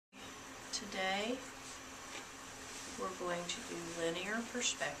Today we're going to do linear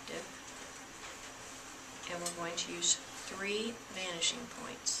perspective, and we're going to use 3 vanishing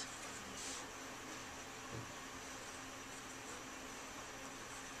points.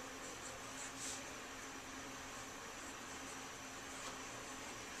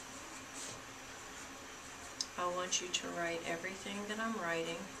 I want you to write everything that I'm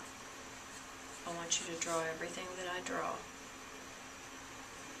writing. I want you to draw everything that I draw.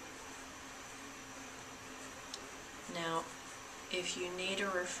 Now, if you need a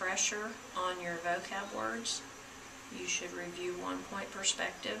refresher on your vocab words, you should review 1-point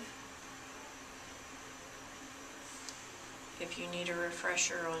perspective. If you need a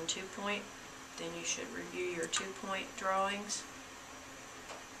refresher on 2-point, then you should review your 2-point drawings,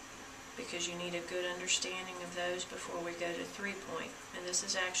 because you need a good understanding of those before we go to 3-point. And this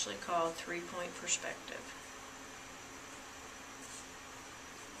is actually called 3-point perspective.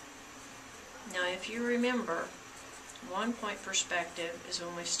 Now, if you remember, 1-point perspective is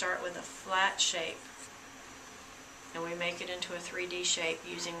when we start with a flat shape and we make it into a 3D shape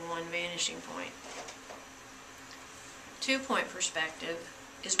using 1 vanishing point. 2-point perspective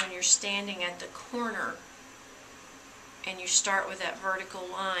is when you're standing at the corner and you start with that vertical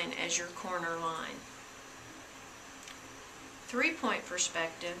line as your corner line. 3-point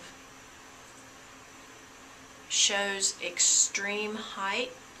perspective shows extreme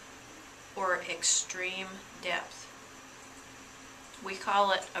height or extreme depth. We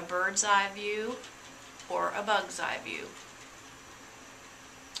call it a bird's eye view or a bug's eye view.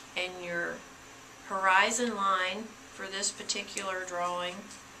 And your horizon line for this particular drawing,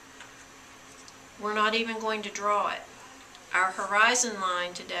 we're not even going to draw it. Our horizon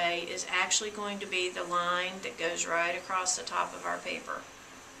line today is actually going to be the line that goes right across the top of our paper.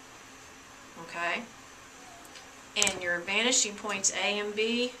 Okay? And your vanishing points A and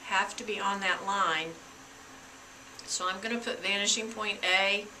B have to be on that line. So I'm going to put vanishing point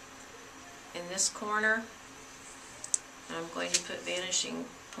A in this corner, and I'm going to put vanishing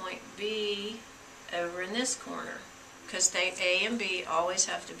point B over in this corner, because A and B always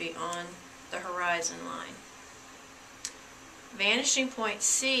have to be on the horizon line. Vanishing point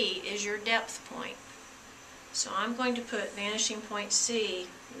C is your depth point. So I'm going to put vanishing point C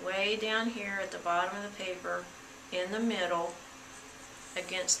way down here at the bottom of the paper, in the middle,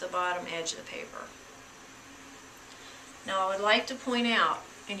 against the bottom edge of the paper. Now, I would like to point out,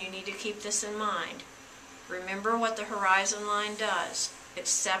 and you need to keep this in mind, remember what the horizon line does. It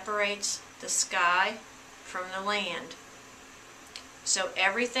separates the sky from the land. So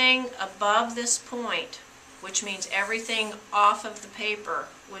everything above this point, which means everything off of the paper,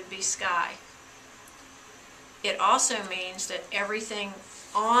 would be sky. It also means that everything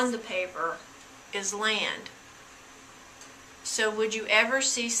on the paper is land. So would you ever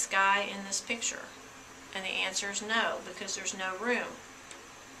see sky in this picture? And the answer is no, because there's no room.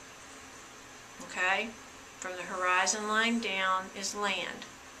 Okay? From the horizon line down is land.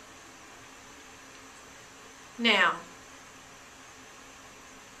 Now,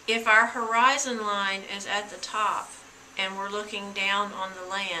 if our horizon line is at the top and we're looking down on the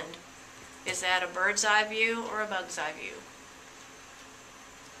land, is that a bird's eye view or a bug's eye view?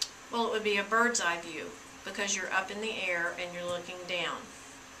 Well, it would be a bird's eye view, because you're up in the air and you're looking down.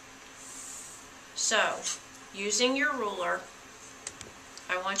 So, using your ruler,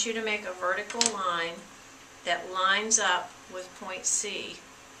 I want you to make a vertical line that lines up with point C,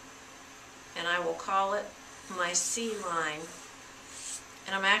 and I will call it my C line.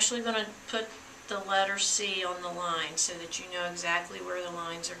 And I'm actually going to put the letter C on the line so that you know exactly where the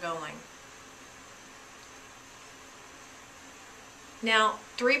lines are going. Now,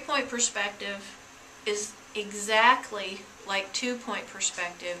 3-point perspective is exactly like 2-point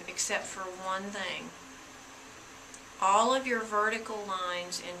perspective, except for one thing. All of your vertical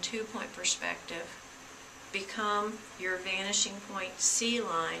lines in 2-point perspective become your vanishing point C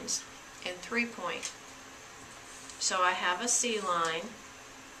lines in 3-point. So I have a C line,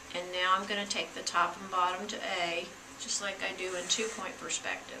 and now I'm going to take the top and bottom to A, just like I do in 2-point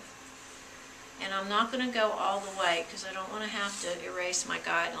perspective. And I'm not going to go all the way, because I don't want to have to erase my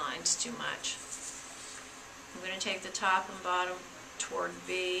guidelines too much. I'm going to take the top and bottom toward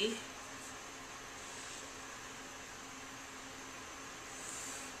B.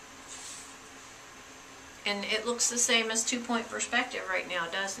 And it looks the same as 2-point perspective right now,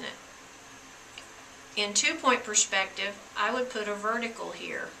 doesn't it? In 2-point perspective, I would put a vertical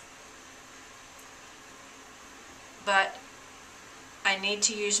here. But I need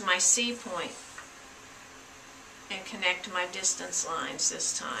to use my C point and connect my distance lines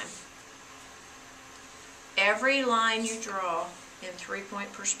this time. Every line you draw in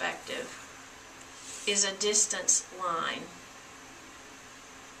 3-point perspective is a distance line.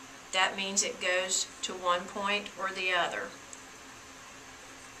 That means it goes to one point or the other.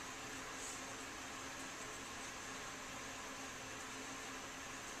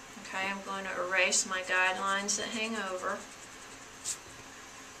 Okay, I'm going to erase my guidelines that hang over.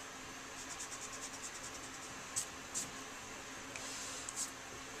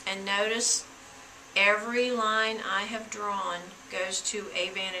 And notice every line I have drawn goes to a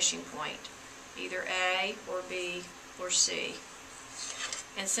vanishing point, either A or B or C.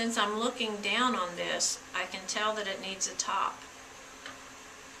 And since I'm looking down on this, I can tell that it needs a top.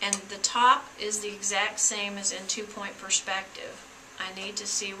 And the top is the exact same as in two-point perspective. I need to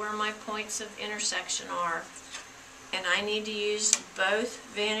see where my points of intersection are, and I need to use both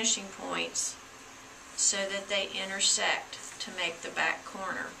vanishing points so that they intersect to make the back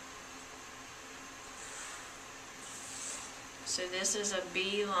corner. So this is a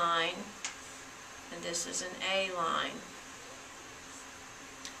B line, and this is an A line.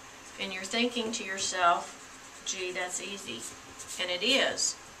 And you're thinking to yourself, gee, that's easy. And it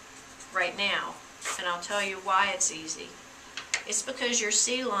is, right now. And I'll tell you why it's easy. It's because your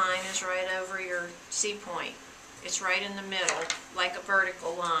C line is right over your C point. It's right in the middle, like a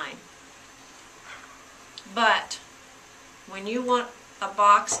vertical line. But when you want a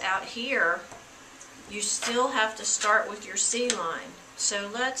box out here, you still have to start with your C line. So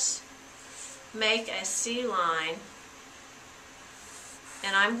let's make a C line,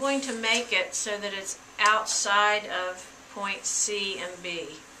 and I'm going to make it so that it's outside of points C and B.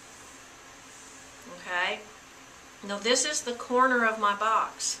 Okay? Now this is the corner of my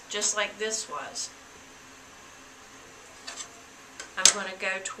box, just like this was. I'm going to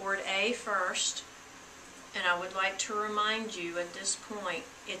go toward A first, and I would like to remind you at this point,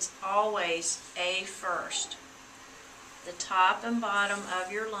 it's always A first. The top and bottom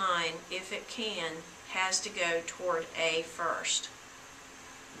of your line, if it can, has to go toward A first.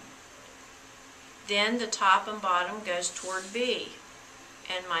 Then the top and bottom goes toward B,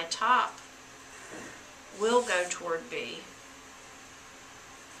 and my top will go toward B.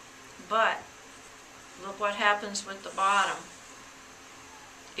 But look what happens with the bottom.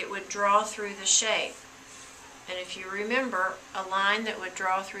 It would draw through the shape. And if you remember, a line that would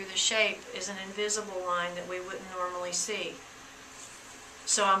draw through the shape is an invisible line that we wouldn't normally see.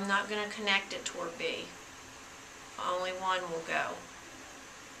 So I'm not going to connect it toward B. Only one will go.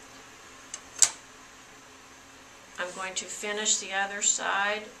 I'm going to finish the other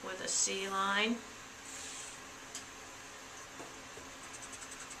side with a C line.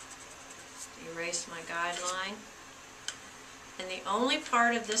 Erase my guideline. And the only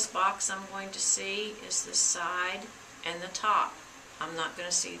part of this box I'm going to see is the side and the top. I'm not going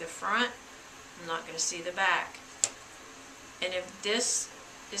to see the front. I'm not going to see the back. And if this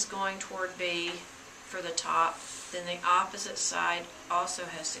is going toward B for the top, then the opposite side also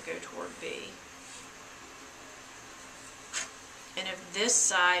has to go toward B. And if this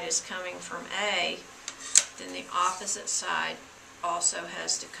side is coming from A, then the opposite side also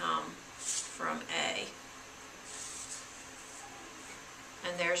has to come from A.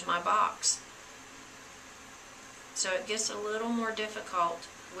 And there's my box. So it gets a little more difficult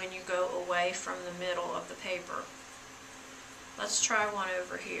when you go away from the middle of the paper. Let's try one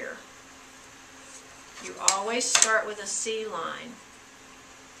over here. You always start with a C line.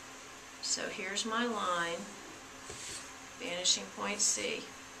 So here's my line, vanishing point C.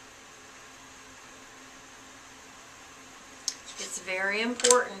 It's very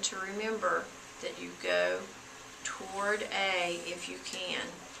important to remember that you go toward A if you can.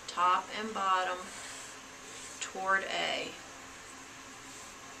 Top and bottom toward A.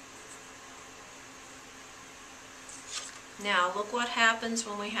 Now look what happens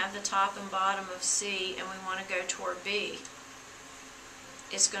when we have the top and bottom of C and we want to go toward B.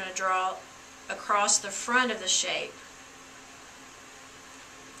 It's going to draw across the front of the shape.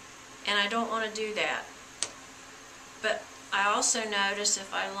 And I don't want to do that. But I also notice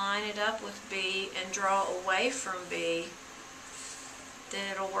if I line it up with B and draw away from B, then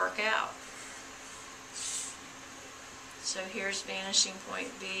it'll work out. So here's vanishing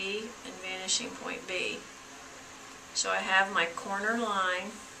point B and vanishing point B. So I have my corner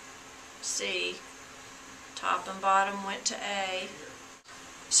line, C, top and bottom went to A.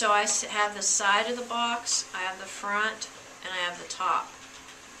 So I have the side of the box, I have the front, and I have the top.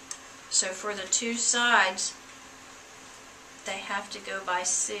 So for the two sides, they have to go by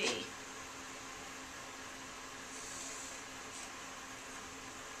C.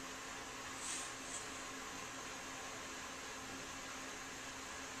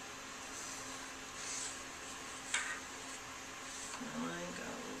 Line go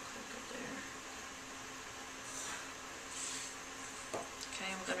a little quicker there.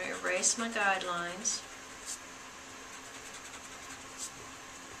 erase my guidelines.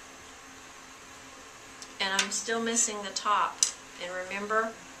 And I'm still missing the top. And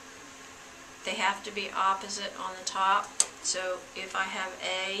remember, they have to be opposite on the top. So if I have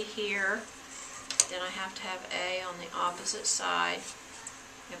A here, then I have to have A on the opposite side.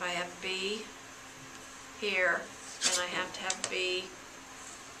 If I have B here, then I have to have B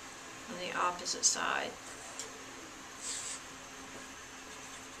on the opposite side.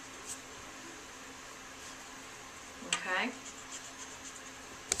 Okay?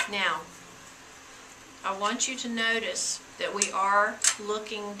 Now, I want you to notice that we are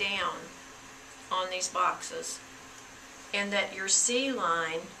looking down on these boxes, and that your C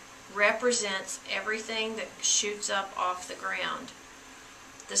line represents everything that shoots up off the ground.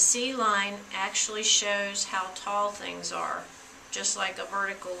 The C line actually shows how tall things are, just like a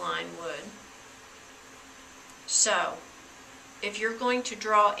vertical line would. So, if you're going to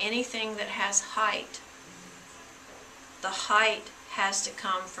draw anything that has height, the height has to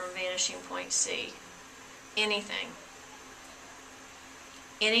come from vanishing point C. Anything.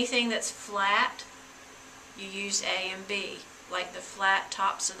 Anything that's flat, you use A and B. Like the flat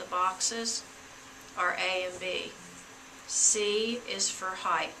tops of the boxes are A and B. C is for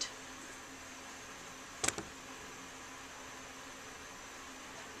height.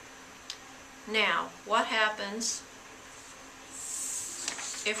 Now, what happens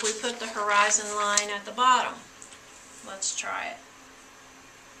if we put the horizon line at the bottom? Let's try it.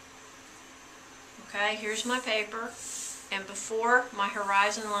 Okay, here's my paper, and before my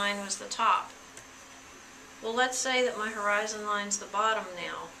horizon line was the top. Well, let's say that my horizon line's the bottom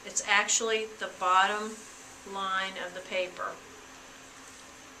now. It's actually the bottom line of the paper.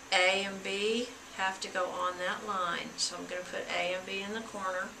 A and B have to go on that line, so I'm going to put A and B in the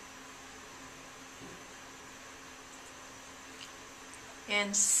corner.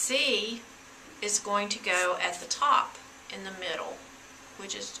 And C is going to go at the top in the middle,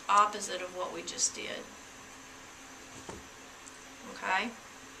 which is opposite of what we just did. Okay?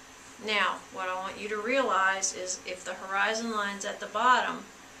 Now, what I want you to realize is if the horizon line's at the bottom,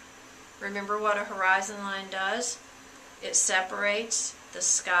 remember what a horizon line does? It separates the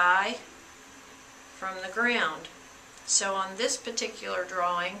sky from the ground. So on this particular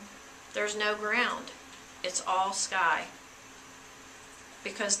drawing, there's no ground. It's all sky,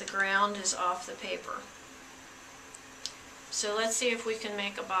 because the ground is off the paper. So let's see if we can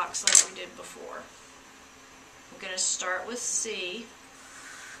make a box like we did before. I'm going to start with C,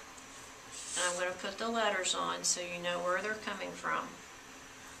 and I'm going to put the letters on so you know where they're coming from.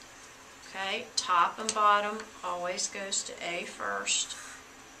 Okay, top and bottom always goes to A first.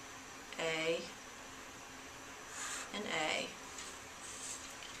 A and A.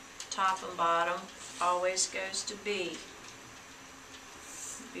 Top and bottom always goes to B.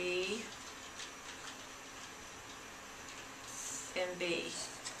 B and B.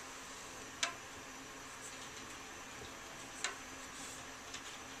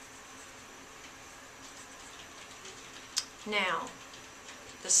 Now,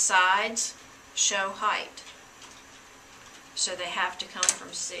 the sides show height, so they have to come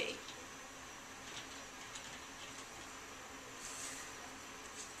from C.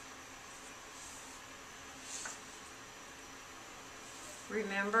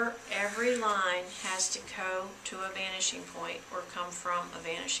 Remember, every line has to go to a vanishing point or come from a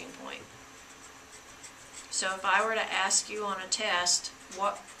vanishing point. So if I were to ask you on a test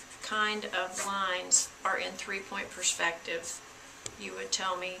what kind of lines are in three-point perspective, you would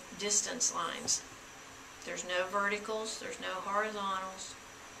tell me distance lines. There's no verticals, there's no horizontals,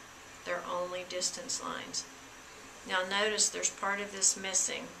 they're only distance lines. Now notice there's part of this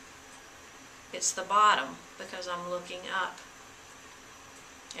missing. It's the bottom, because I'm looking up.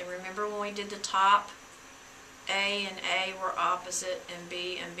 And remember when we did the top, A and A were opposite and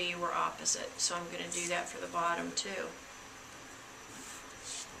B were opposite. So I'm going to do that for the bottom too.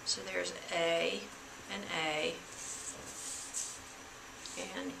 So there's A and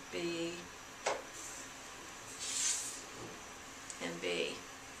B and B.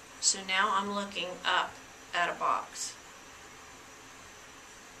 So now I'm looking up at a box.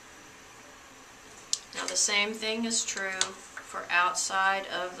 Now the same thing is true for outside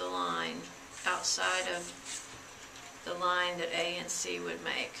of the line, outside of the line that A and C would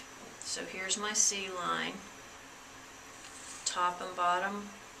make. So here's my C line. Top and bottom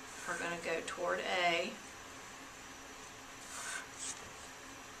are going to go toward A.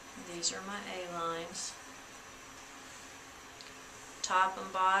 These are my A lines. Top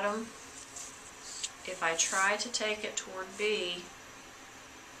and bottom, if I try to take it toward B,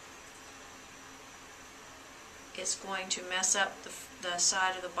 it's going to mess up the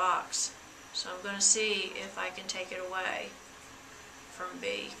side of the box. So I'm going to see if I can take it away from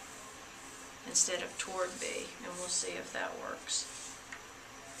B instead of toward B, and we'll see if that works.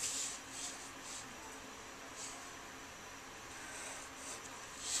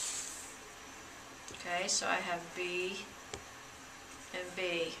 Okay, so I have B and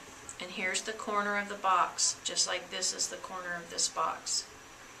B, and here's the corner of the box, just like this is the corner of this box.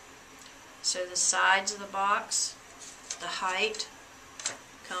 So the sides of the box, the height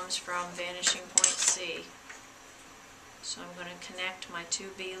comes from vanishing point C. So I'm going to connect my two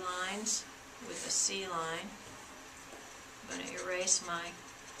B lines with a C line. I'm going to erase my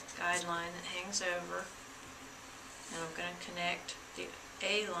guideline that hangs over, and I'm going to connect the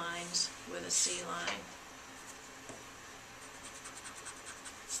A lines with a C line.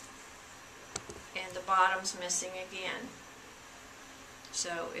 And the bottom's missing again.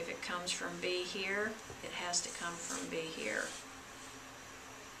 So if it comes from B here, it has to come from B here.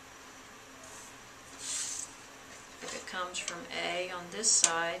 If it comes from A on this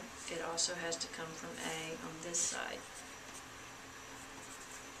side, it also has to come from A on this side.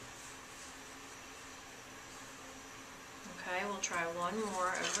 Okay, we'll try one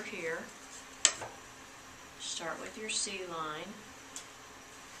more over here. Start with your C line.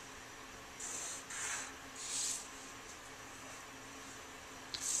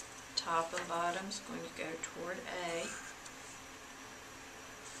 Top and bottom is going to go toward A.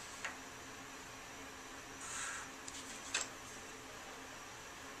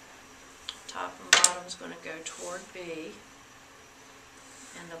 Top and bottom is going to go toward B.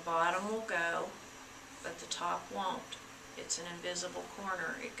 And the bottom will go, but the top won't. It's an invisible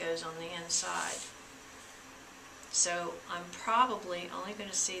corner. It goes on the inside. So I'm probably only going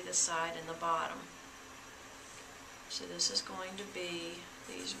to see the side and the bottom. So this is going to be,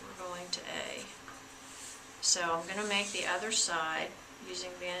 these were going to A. So I'm going to make the other side using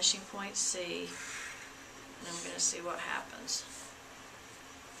vanishing point C, and I'm going to see what happens.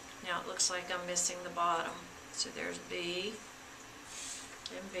 Now it looks like I'm missing the bottom. So there's B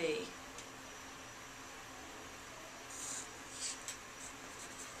and B.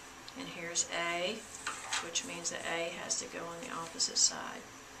 And here's A, which means that A has to go on the opposite side.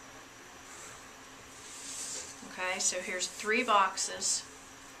 Okay, so here's 3 boxes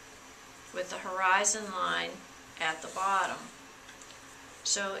with the horizon line at the bottom.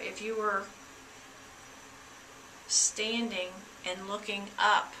 So if you were standing and looking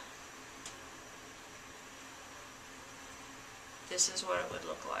up, this is what it would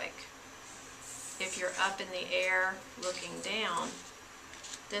look like. If you're up in the air looking down,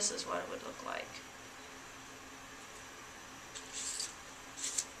 this is what it would look like.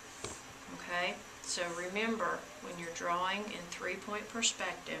 Okay, so remember, when you're drawing in 3-point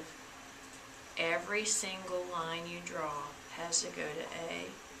perspective, every single line you draw has to go to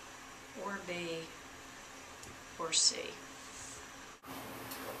A or B or C.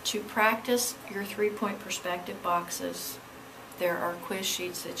 To practice your 3-point perspective boxes, there are quiz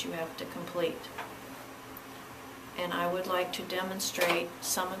sheets that you have to complete. And I would like to demonstrate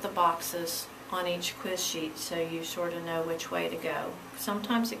some of the boxes on each quiz sheet so you sort of know which way to go.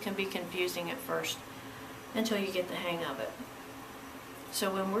 Sometimes it can be confusing at first until you get the hang of it.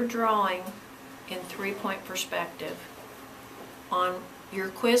 So when we're drawing in 3-point perspective, on your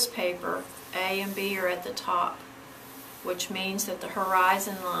quiz paper, A and B are at the top, which means that the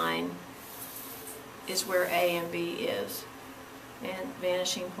horizon line is where A and B is, and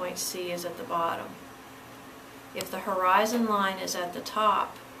vanishing point C is at the bottom. If the horizon line is at the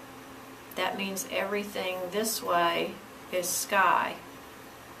top, that means everything this way is sky,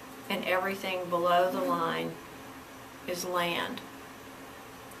 and everything below the line is land,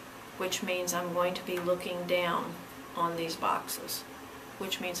 which means I'm going to be looking down on these boxes,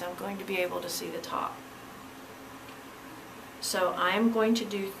 which means I'm going to be able to see the top. So I'm going to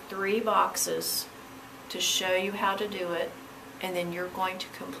do 3 boxes to show you how to do it, and then you're going to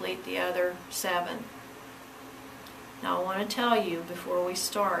complete the other 7. Now I want to tell you before we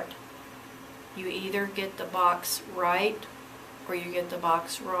start, you either get the box right or you get the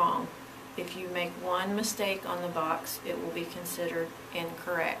box wrong. If you make one mistake on the box, it will be considered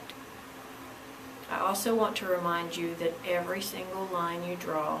incorrect. I also want to remind you that every single line you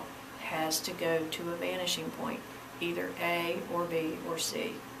draw has to go to a vanishing point, either A or B or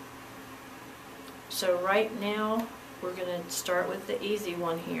C. So right now, we're going to start with the easy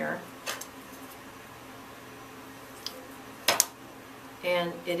one here.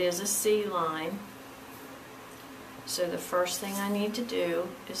 And it is a C line. So the first thing I need to do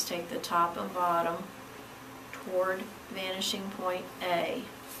is take the top and bottom toward vanishing point A.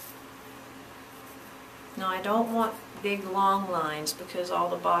 Now I don't want big long lines because all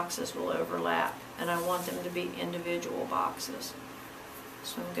the boxes will overlap, and I want them to be individual boxes.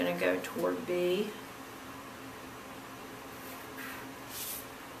 So I'm going to go toward B.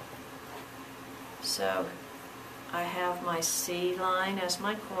 So I have my C line as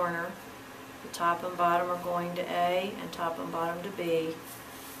my corner. The top and bottom are going to A and top and bottom to B.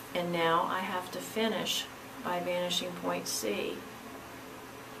 And now I have to finish by vanishing point C.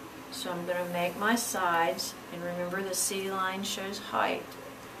 So I'm going to make my sides, and remember the C line shows height.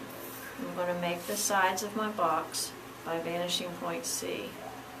 I'm going to make the sides of my box by vanishing point C.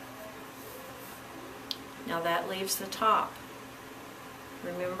 Now that leaves the top.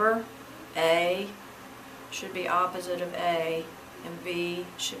 Remember, A should be opposite of A, and B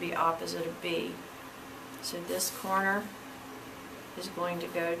should be opposite of B. So this corner is going to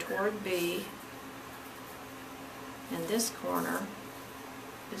go toward B, and this corner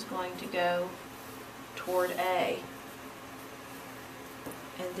is going to go toward A.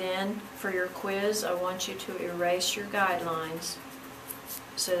 And then for your quiz, I want you to erase your guidelines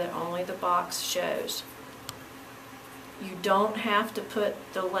so that only the box shows. You don't have to put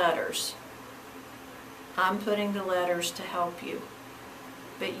the letters. I'm putting the letters to help you,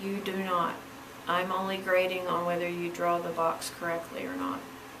 but you do not. I'm only grading on whether you draw the box correctly or not.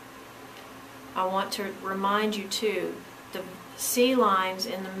 I want to remind you too, the C lines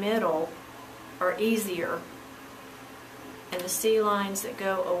in the middle are easier, and the C lines that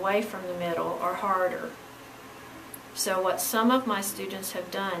go away from the middle are harder. So what some of my students have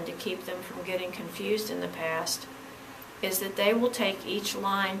done to keep them from getting confused in the past is that they will take each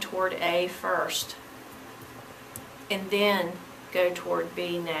line toward A first and then go toward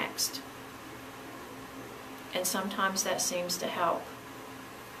B next. And sometimes that seems to help.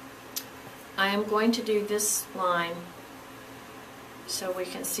 I am going to do this line so we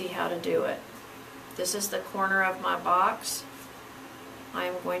can see how to do it. This is the corner of my box. I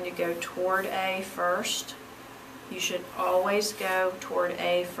am going to go toward A first. You should always go toward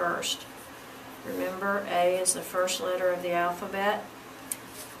A first. Remember, A is the first letter of the alphabet,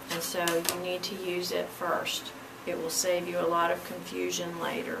 and so you need to use it first. It will save you a lot of confusion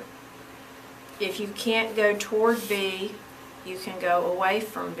later. If you can't go toward B, you can go away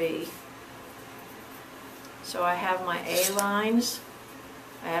from B. So I have my A lines,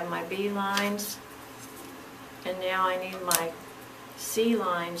 I have my B lines, and now I need my C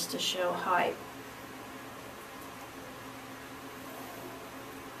lines to show height.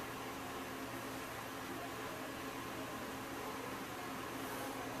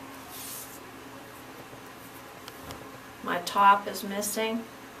 My top is missing.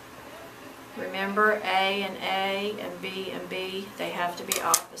 Remember, A and B, they have to be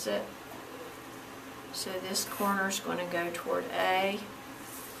opposite. So this corner is going to go toward A,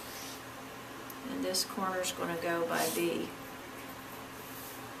 and this corner is going to go by B.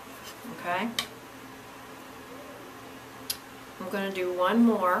 Okay? I'm going to do one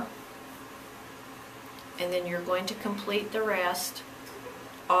more, and then you're going to complete the rest.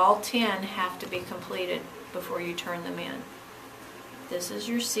 All 10 have to be completed before you turn them in. This is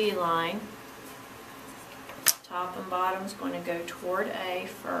your C line. Top and bottom is going to go toward A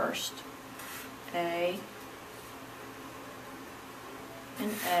first. A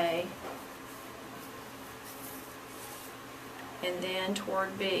and A, and then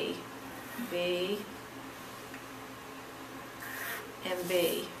toward B. B and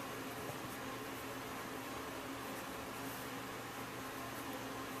B.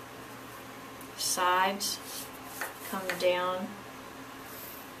 Sides come down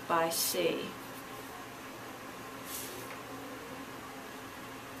by C.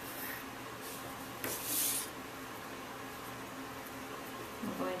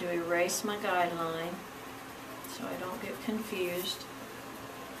 I'm going to erase my guideline so I don't get confused.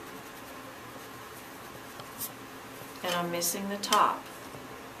 And I'm missing the top.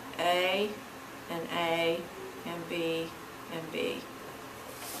 A and B and B.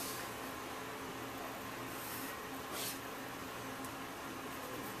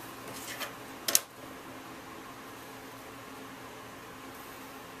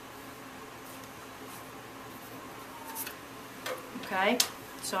 Okay,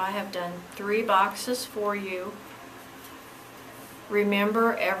 so I have done 3 boxes for you.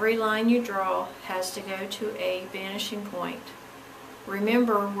 Remember, every line you draw has to go to a vanishing point.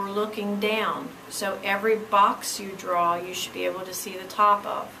 Remember, we're looking down, so every box you draw, you should be able to see the top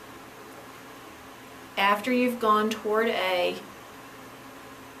of. After you've gone toward A,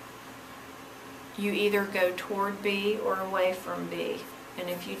 you either go toward B or away from B. And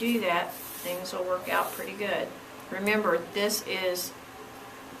if you do that, things will work out pretty good. Remember, this is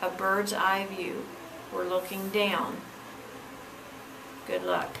a bird's eye view. we're looking down. Good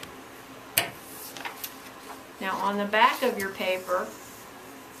luck. Now on the back of your paper,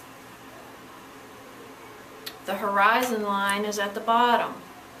 the horizon line is at the bottom.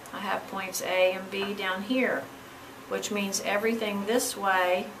 I have points A and B down here, which means everything this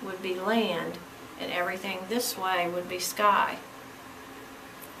way would be land and everything this way would be sky.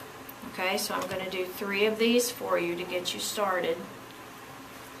 Okay, so I'm going to do 3 of these for you to get you started,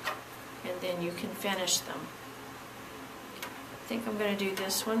 and then you can finish them. I think I'm going to do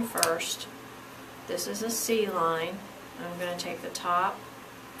this one first. This is a C line. I'm going to take the top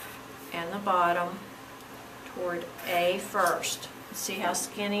and the bottom toward A first. See how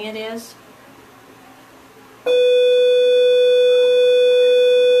skinny it is?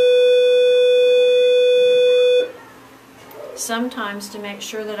 Sometimes, to make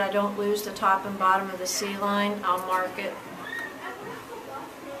sure that I don't lose the top and bottom of the C line, I'll mark it.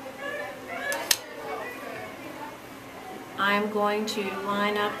 I'm going to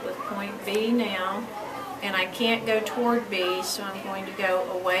line up with point B now, and I can't go toward B, so I'm going to go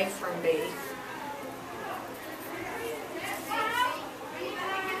away from B.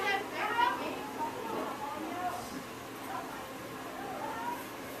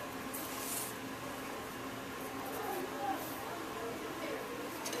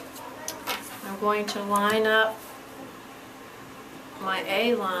 I'm going to line up my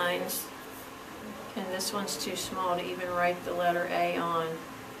A lines, and this one's too small to even write the letter A on,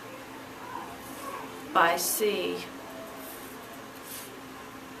 by C,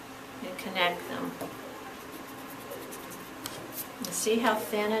 and connect them. And see how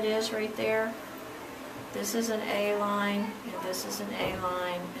thin it is right there? This is an A line, and this is an A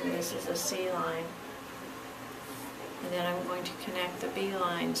line, and this is a C line. And then I'm going to connect the B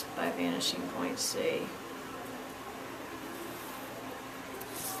lines by vanishing point C.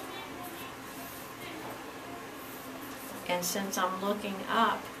 And since I'm looking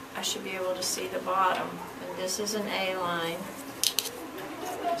up, I should be able to see the bottom. And this is an A line,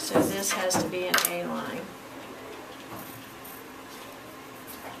 so this has to be an A line.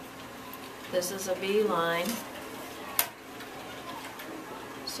 This is a B line,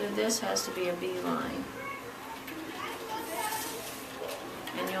 so this has to be a B line.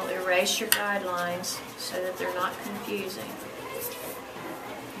 And you'll erase your guidelines so that they're not confusing.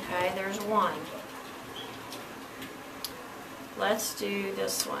 Okay, there's one. Let's do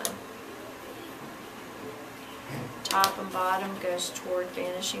this one. Top and bottom goes toward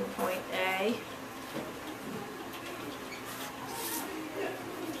vanishing point A.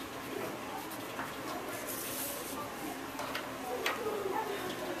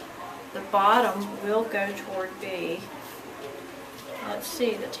 The bottom will go toward B. Let's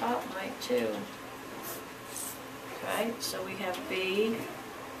see, the top might too. Okay, so we have B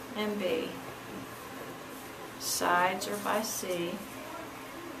and B. Sides are by C.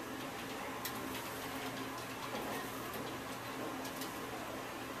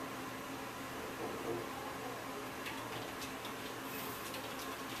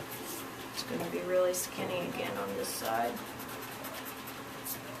 It's going to be really skinny again on this side.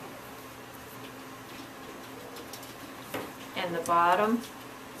 And the bottom,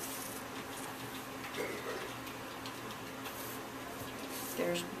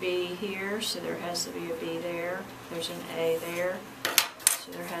 there's B here, so there has to be a B there. There's an A there,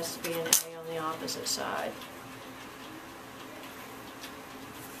 so there has to be an A on the opposite side.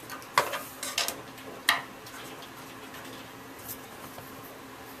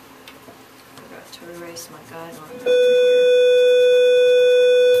 Forgot to erase my guidelines over here.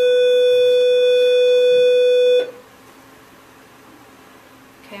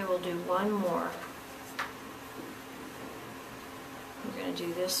 Okay, we'll do one more. We're going to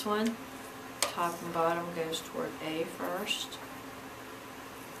do this one. Top and bottom goes toward A first.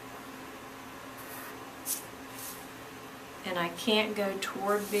 And I can't go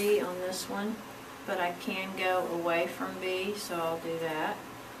toward B on this one, but I can go away from B, so I'll do that.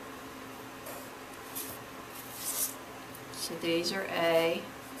 So these are A,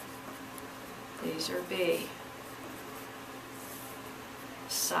 these are B.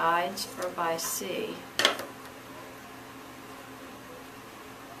 Sides are by C.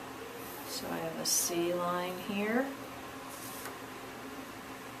 So I have a C line here,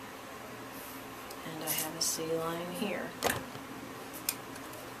 and I have a C line here.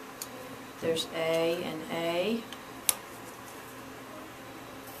 There's A and A,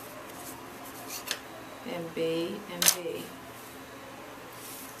 and B and B.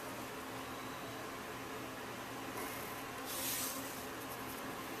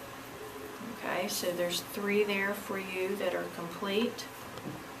 Okay, so there's 3 there for you that are complete.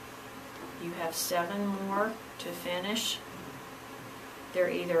 You have 7 more to finish. They're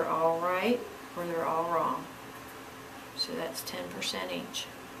either all right or they're all wrong. So that's 10% each.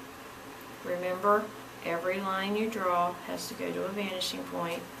 Remember, every line you draw has to go to a vanishing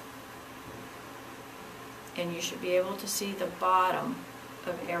point, and you should be able to see the bottom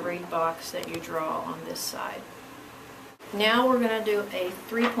of every box that you draw on this side. Now we're going to do a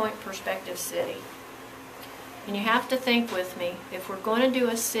 3-point perspective city. And you have to think with me, if we're going to do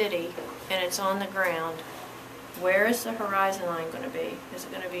a city and it's on the ground, where is the horizon line going to be? Is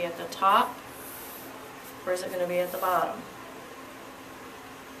it going to be at the top, or is it going to be at the bottom?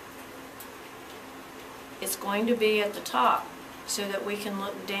 It's going to be at the top so that we can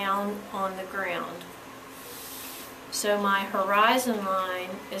look down on the ground. So my horizon line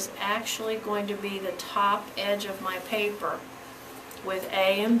is actually going to be the top edge of my paper, with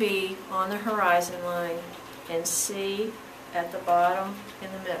A and B on the horizon line and C at the bottom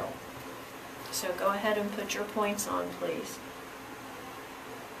in the middle. So go ahead and put your points on, please.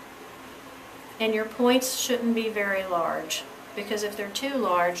 And your points shouldn't be very large, because if they're too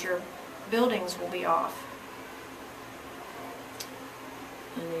large, your buildings will be off.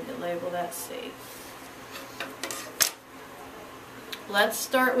 I need to label that C. Let's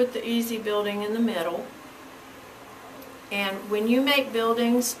start with the easy building in the middle. And when you make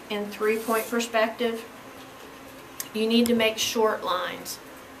buildings in 3-point perspective, you need to make short lines,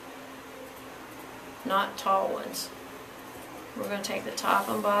 not tall ones. We're going to take the top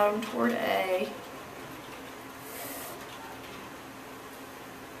and bottom toward A.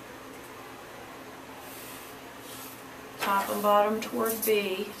 Top and bottom toward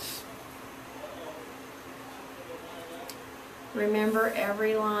B. Remember,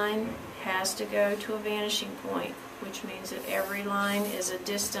 every line has to go to a vanishing point, which means that every line is a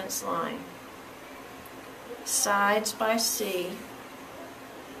distance line. Sides by C.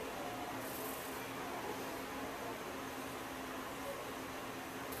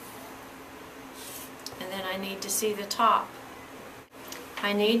 And then I need to see the top.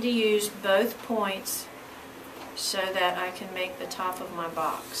 I need to use both points so that I can make the top of my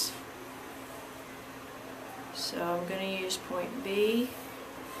box. So I'm going to use point B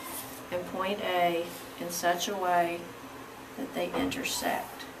and point A in such a way that they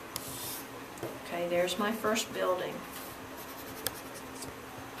intersect. Okay, there's my first building.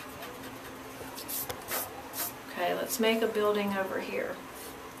 Okay, let's make a building over here.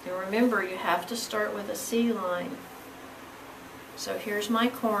 And remember, you have to start with a C line. So here's my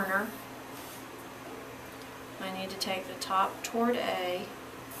corner. I need to take the top toward A.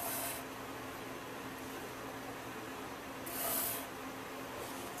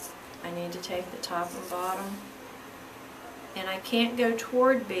 I need to take the top and bottom. And I can't go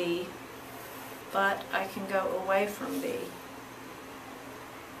toward B, but I can go away from B.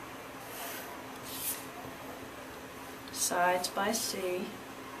 Sides by C.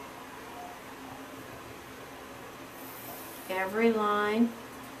 Every line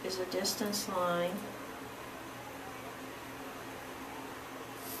is a distance line.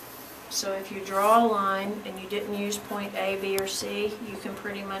 So if you draw a line and you didn't use point A, B, or C, you can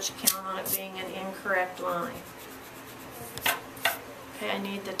pretty much count on it being an incorrect line. Okay, I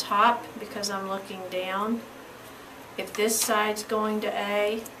need the top because I'm looking down. If this side's going to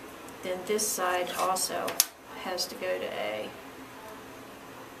A, then this side also has to go to A.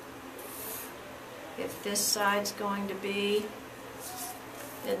 If this side's going to B,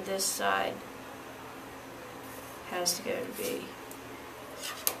 then this side has to go to B.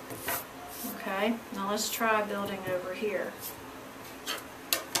 Okay, now let's try building over here.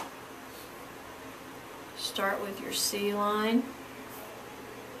 Start with your C line,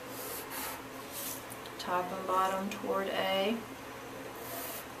 top and bottom toward A.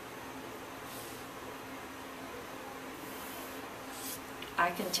 I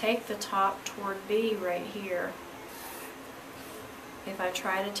can take the top toward B right here. If I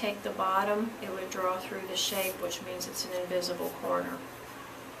try to take the bottom, it would draw through the shape, which means it's an invisible corner.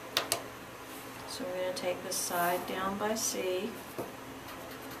 So we're going to take the side down by C,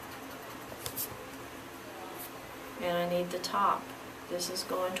 and I need the top. This is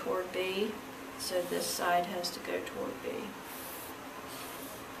going toward B, so this side has to go toward B.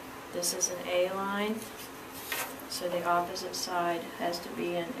 This is an A line, so the opposite side has to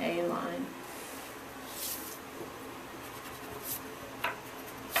be an A line.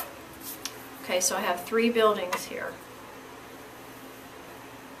 Okay, so I have 3 buildings here.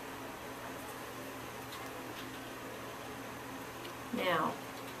 Now,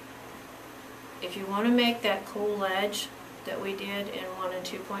 if you want to make that cool ledge that we did in 1- and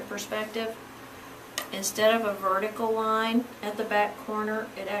 2-point perspective, instead of a vertical line at the back corner,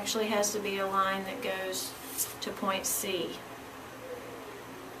 it actually has to be a line that goes to point C.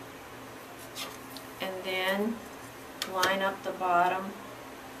 And then line up the bottom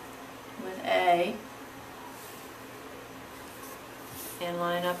with A, and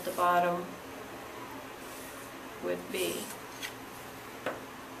line up the bottom with B.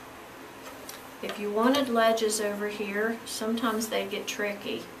 If you wanted ledges over here, sometimes they get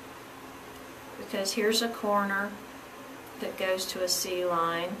tricky, because here's a corner that goes to a C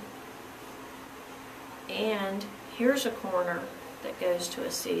line, and here's a corner that goes to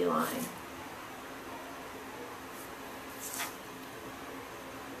a C line.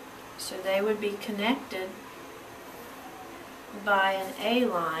 So they would be connected by an A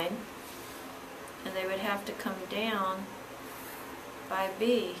line, and they would have to come down by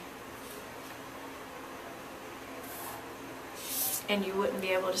B. And you wouldn't be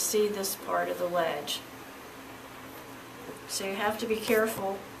able to see this part of the ledge. So you have to be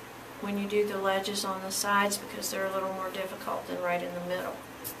careful when you do the ledges on the sides, because they're a little more difficult than right in the middle.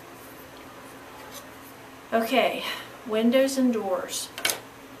 Okay, windows and doors.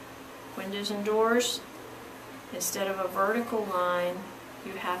 Windows and doors, instead of a vertical line,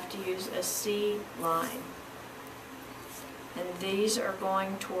 you have to use a C line. And these are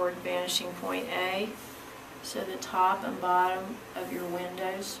going toward vanishing point A. So the top and bottom of your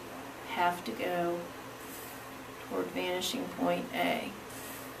windows have to go toward vanishing point A.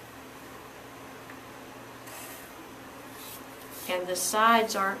 And the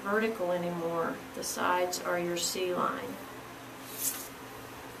sides aren't vertical anymore. The sides are your C line.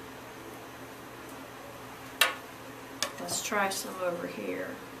 Let's try some over here.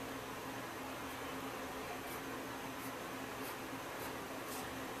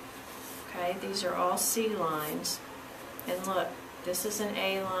 Okay, these are all C lines. And look, this is an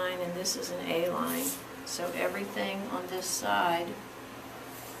A line and this is an A line. So everything on this side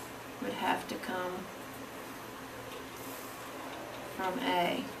would have to come from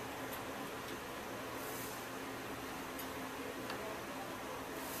A.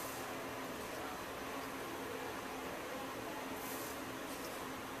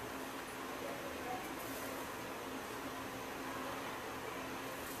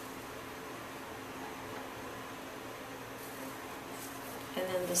 And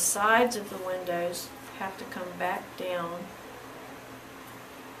then the sides of the windows have to come back down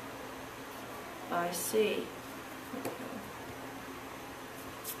by C. Okay.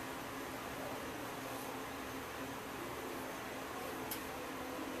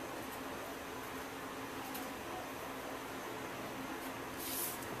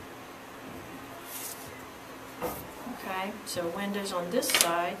 Okay, so windows on this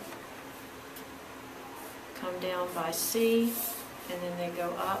side come down by C, and then they go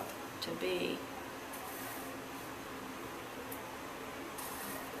up to B.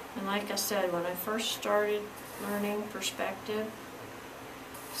 And like I said, when I first started learning perspective,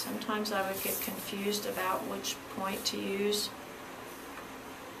 sometimes I would get confused about which point to use.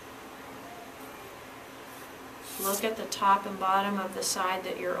 Look at the top and bottom of the side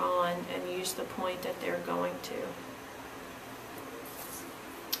that you're on and use the point that they're going to.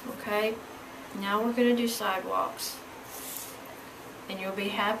 Okay, now we're going to do sidewalks. And you'll be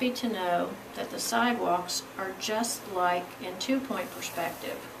happy to know that the sidewalks are just like in two-point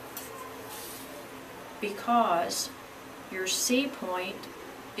perspective, because your C point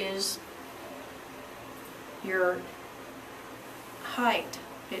is your height.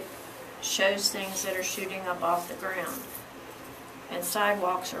 It shows things that are shooting up off the ground. And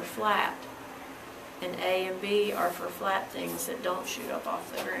sidewalks are flat. And A and B are for flat things that don't shoot up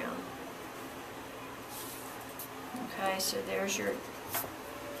off the ground. Okay, so there's your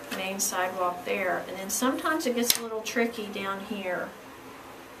main sidewalk there. And then sometimes it gets a little tricky down here.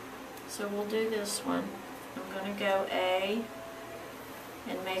 So we'll do this one. I'm going to go A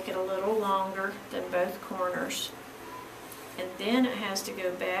and make it a little longer than both corners. And then it has to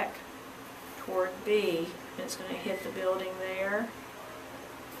go back toward B. And it's going to hit the building there.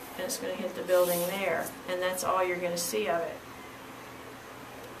 And it's going to hit the building there. And that's all you're going to see of it.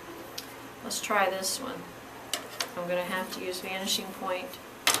 Let's try this one. I'm going to have to use vanishing point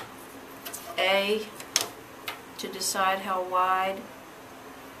A to decide how wide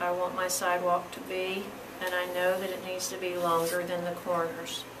I want my sidewalk to be, and I know that it needs to be longer than the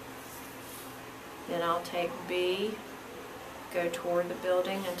corners. Then I'll take B, go toward the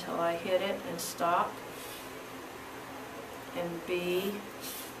building until I hit it and stop, and B,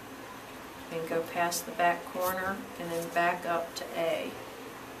 and go past the back corner and then back up to A.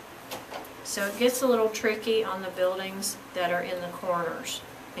 So it gets a little tricky on the buildings that are in the corners.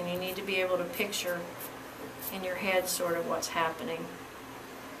 and you need to be able to picture in your head sort of what's happening.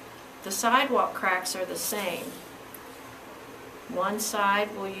 The sidewalk cracks are the same. One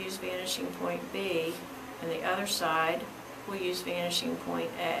side will use vanishing point B, and the other side will use vanishing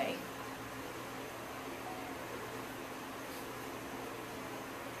point A.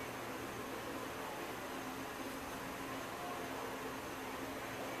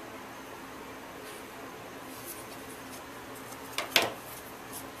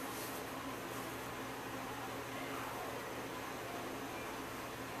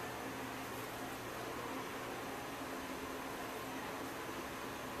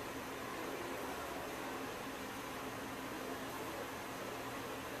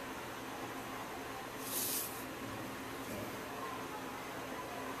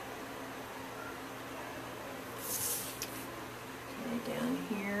 Down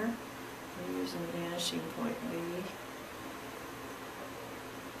here, we're using vanishing point B.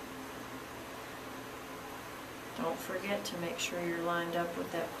 Don't forget to make sure you're lined up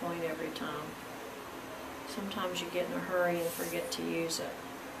with that point every time. Sometimes you get in a hurry and forget to use it.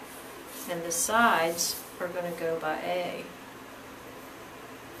 And the sides are going to go by A.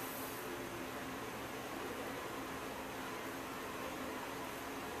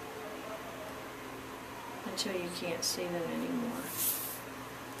 Until you can't see them anymore.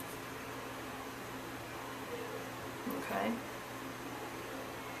 Okay?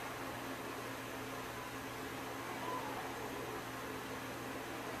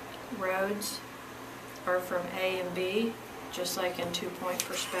 Roads are from A and B, just like in two-point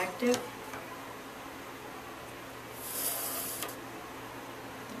perspective.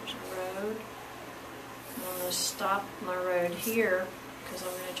 There's a road. I'm going to stop my road here because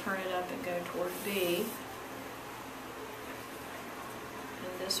I'm going to turn it up and go toward B.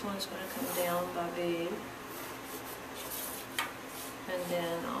 And this one's going to come down by B. And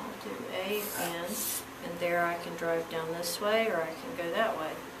then I'll do A again, and there I can drive down this way or I can go that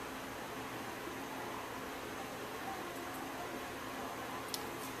way.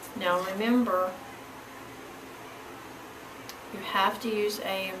 Now remember, you have to use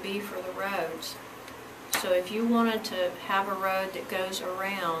A and B for the roads. So if you wanted to have a road that goes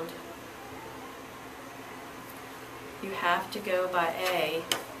around, you have to go by A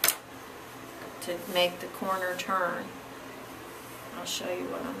to make the corner turn. I'll show you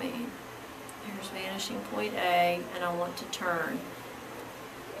what I mean. Here's vanishing point A, and I want to turn.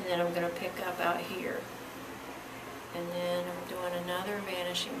 And then I'm going to pick up out here. And then I'm doing another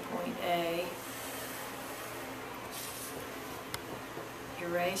vanishing point A.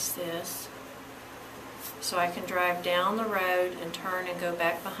 Erase this. So I can drive down the road and turn and go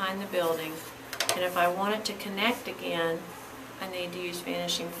back behind the building. And if I want it to connect again, I need to use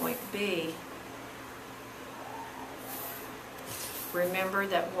vanishing point B. Remember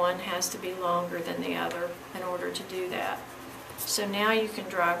that one has to be longer than the other in order to do that. So now you can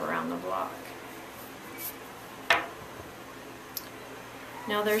drive around the block.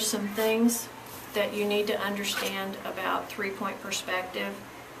 Now there's some things that you need to understand about three-point perspective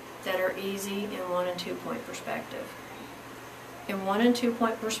that are easy in one- and two-point perspective. In one- and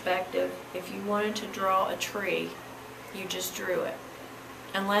two-point perspective, if you wanted to draw a tree, you just drew it.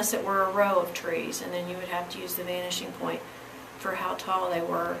 Unless it were a row of trees, and then you would have to use the vanishing point for how tall they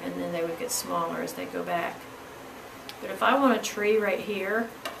were, and then they would get smaller as they go back. But if I want a tree right here,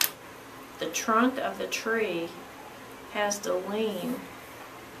 the trunk of the tree has to lean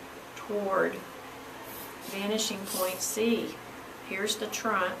toward vanishing point C. Here's the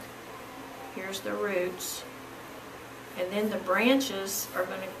trunk, here's the roots, and then the branches are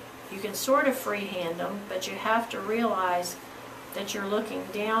going to, you can sort of freehand them, but you have to realize that you're looking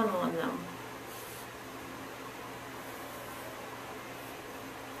down on them.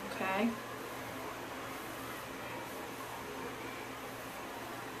 Okay?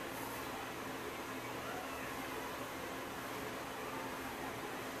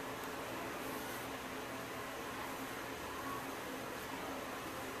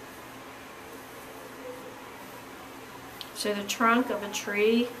 So the trunk of a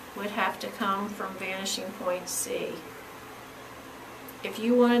tree would have to come from vanishing point C. If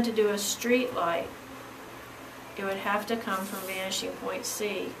you wanted to do a street light, it would have to come from vanishing point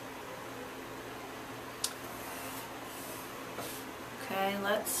C. Okay,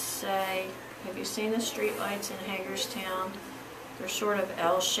 let's say, have you seen the street lights in Hagerstown? They're sort of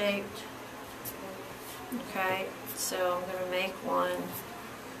L-shaped. Okay, so I'm going to make one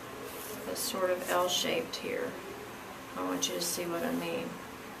that's sort of L-shaped here. I want you to see what I mean.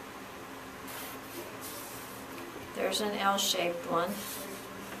 There's an L-shaped one.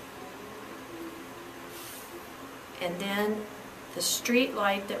 And then The street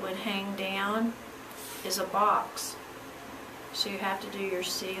light that would hang down is a box. So you have to do your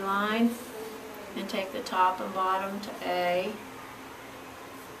C line and take the top and bottom to A,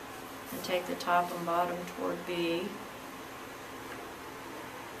 and take the top and bottom toward B,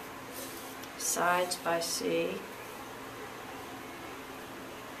 sides by C,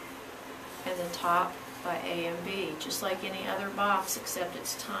 and the top by A and B, just like any other box except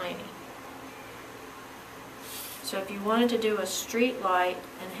it's tiny. So if you wanted to do a street light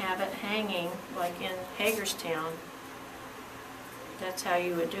and have it hanging like in Hagerstown, that's how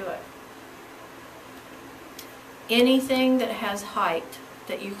you would do it. Anything that has height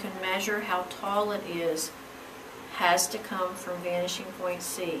that you can measure how tall it is has to come from vanishing point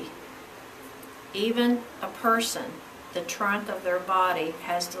C. Even a person, the trunk of their body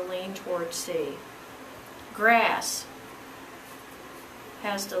has to lean toward C. Grass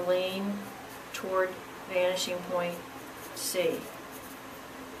has to lean toward vanishing point C.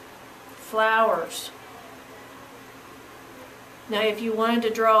 Flowers. Now if you wanted to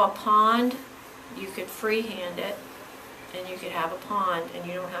draw a pond, you could freehand it and you could have a pond and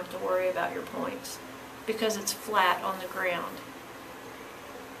you don't have to worry about your points because it's flat on the ground.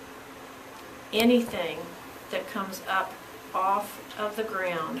 Anything that comes up off of the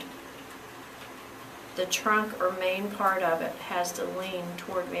ground, the trunk or main part of it has to lean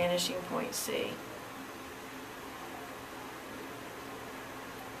toward vanishing point C.